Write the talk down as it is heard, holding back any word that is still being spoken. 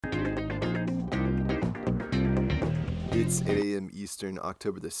It's 8 a.m. Eastern,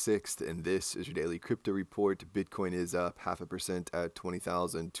 October the 6th, and this is your daily crypto report. Bitcoin is up 0.5% at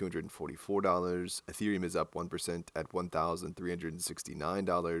 $20,244. Ethereum is up 1% at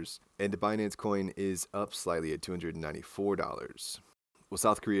 $1,369. And Binance Coin is up slightly at $294. Well,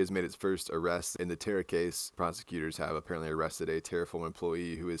 South Korea has made its first arrest in the Terra case. Prosecutors have apparently arrested a Terraform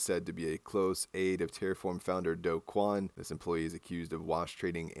employee who is said to be a close aide of Terraform founder Do Kwon. This employee is accused of wash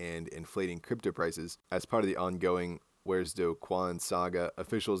trading and inflating crypto prices. As part of the ongoing Where's Do Kwon saga,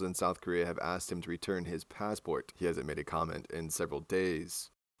 officials in South Korea have asked him to return his passport. He hasn't made a comment in several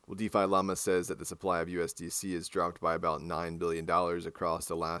days. Well, DeFi Llama says that the supply of USDC has dropped by about $9 billion across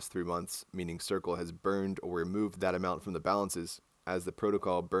the last 3 months, meaning Circle has burned or removed that amount from the balances. As the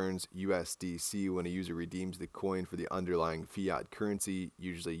protocol burns USDC when a user redeems the coin for the underlying fiat currency,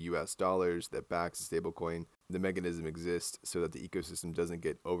 usually US dollars, that backs a stablecoin, the mechanism exists so that the ecosystem doesn't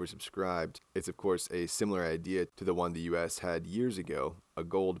get oversubscribed. It's of course a similar idea to the one the US had years ago, a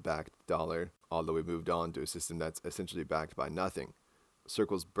gold-backed dollar, although we moved on to a system that's essentially backed by nothing.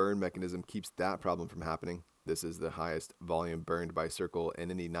 Circle's burn mechanism keeps that problem from happening. This is the highest volume burned by Circle in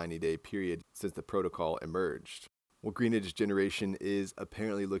any 90-day period since the protocol emerged. Well, Greenidge Generation is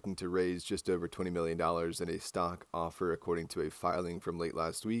apparently looking to raise just over $20 million in a stock offer, according to a filing from late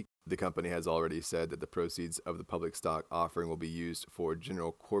last week. The company has already said that the proceeds of the public stock offering will be used for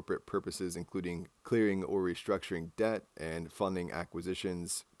general corporate purposes, including clearing or restructuring debt and funding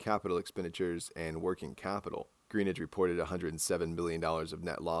acquisitions, capital expenditures, and working capital. Greenidge reported $107 million of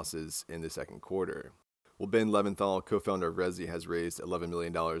net losses in the second quarter. Well, Ben Leventhal, co-founder of Resi, has raised $11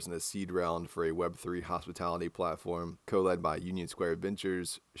 million in a seed round for a Web3 hospitality platform co-led by Union Square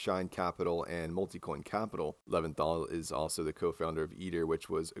Ventures, Shine Capital, and Multicoin Capital. Leventhal is also the co-founder of Eater, which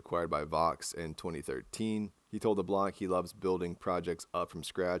was acquired by Vox in 2013. He told the blog he loves building projects up from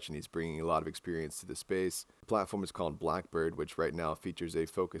scratch and he's bringing a lot of experience to the space. The platform is called Blackbird, which right now features a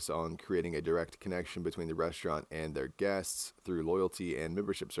focus on creating a direct connection between the restaurant and their guests through loyalty and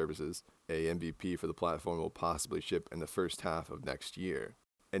membership services. A MVP for the platform will possibly ship in the first half of next year.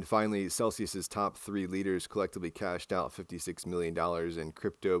 And finally, Celsius's top 3 leaders collectively cashed out $56 million in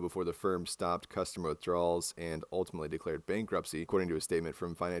crypto before the firm stopped customer withdrawals and ultimately declared bankruptcy. According to a statement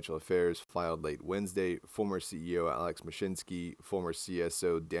from Financial Affairs filed late Wednesday, former CEO Alex Mashinsky, former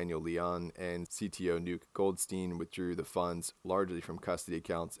CSO Daniel Leon, and CTO Nuke Goldstein withdrew the funds largely from custody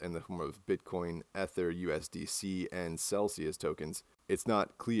accounts in the form of Bitcoin, Ether, USDC, and Celsius tokens. It's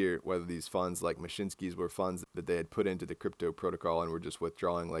not clear whether these funds, like Mashinsky's, were funds that they had put into the crypto protocol and were just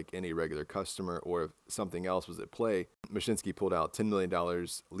withdrawing like any regular customer, or if something else was at play. Mashinsky pulled out $10 million,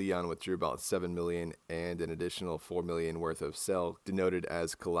 Leon withdrew about $7 million, and an additional $4 million worth of SEL denoted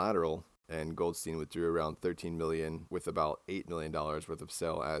as collateral, and Goldstein withdrew around $13 million with about $8 million worth of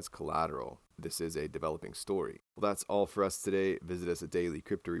SEL as collateral. This is a developing story. Well, that's all for us today. Visit us at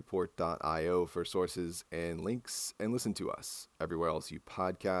dailycryptoreport.io for sources and links, and listen to us everywhere else you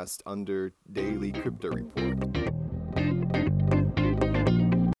podcast under Daily Crypto Report.